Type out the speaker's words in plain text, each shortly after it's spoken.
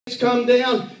come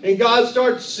down, and God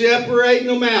starts separating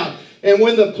them out. And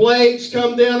when the plagues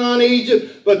come down on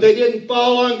Egypt, but they didn't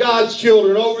fall on God's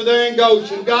children over there in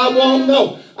Goshen, God won't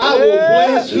know. I will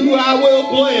bless who I will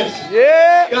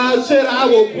bless. God said, I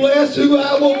will bless who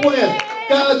I will bless.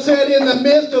 God said, in the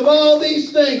midst of all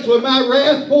these things, when my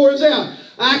wrath pours out,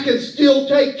 I can still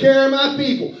take care of my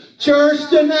people. Church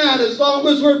tonight, as long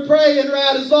as we're praying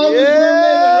right, as long as we're living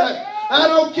right, I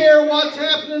don't care what's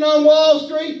happening on Wall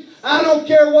Street. I don't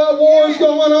care what war is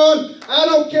going on. I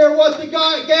don't care what the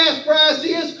gas price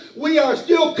is. We are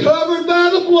still covered by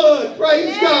the blood.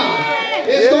 Praise God.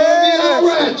 It's going to be all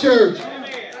right, church.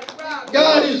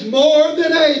 God is more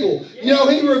than able. You know,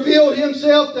 He revealed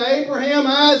Himself to Abraham,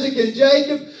 Isaac, and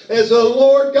Jacob as the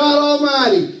Lord God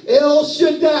Almighty, El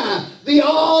Shaddai, the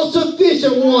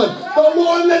all-sufficient one, the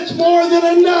one that's more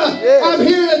than enough. I'm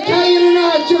here to tell you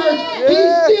tonight, church,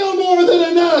 He's still more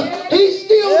than enough. He's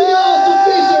still the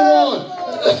all-sufficient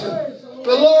one.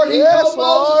 The Lord, He told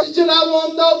Moses, He said, I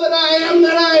want to know that I am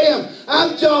that I am.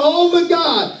 I'm Jehovah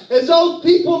God. As those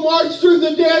people marched through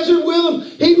the desert with Him,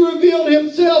 He revealed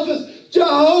Himself as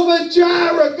Jehovah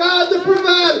Jireh, God the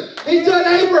provider. He said,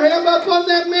 Abraham up on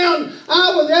that mountain.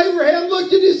 Abraham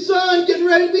looked at his son getting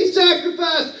ready to be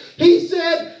sacrificed. He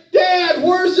said, Dad,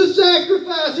 where's the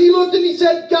sacrifice? He looked and he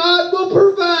said, God will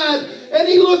provide. And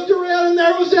he looked around and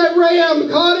there was that ram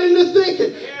caught in the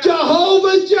thicket.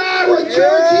 Jehovah Jireh,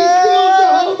 church. He's still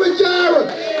Jehovah Jireh.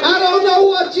 I don't know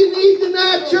what you need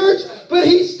tonight, church, but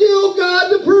He's still God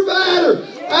the provider.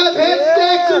 I've had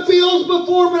stacks of bills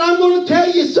before, but I'm going to tell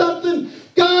you something.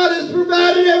 God has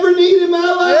provided every need in my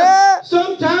life.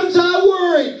 Sometimes I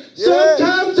worried.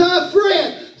 Sometimes I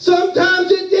fret.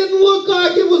 Sometimes it didn't look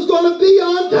like it was going to be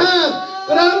on time.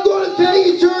 But I'm going to tell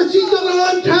you, church, He's an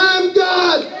on-time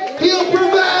God. He'll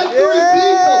provide for His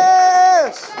people.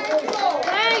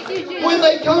 When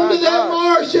they come to that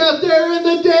marsh out there in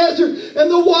the desert,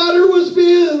 and the water was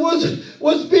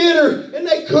bitter, and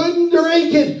they couldn't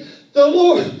drink it, the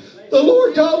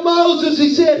Lord told Moses,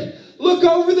 He said, look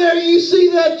over there, you see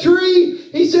that tree?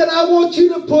 He said, I want you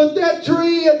to put that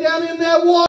tree down in that water.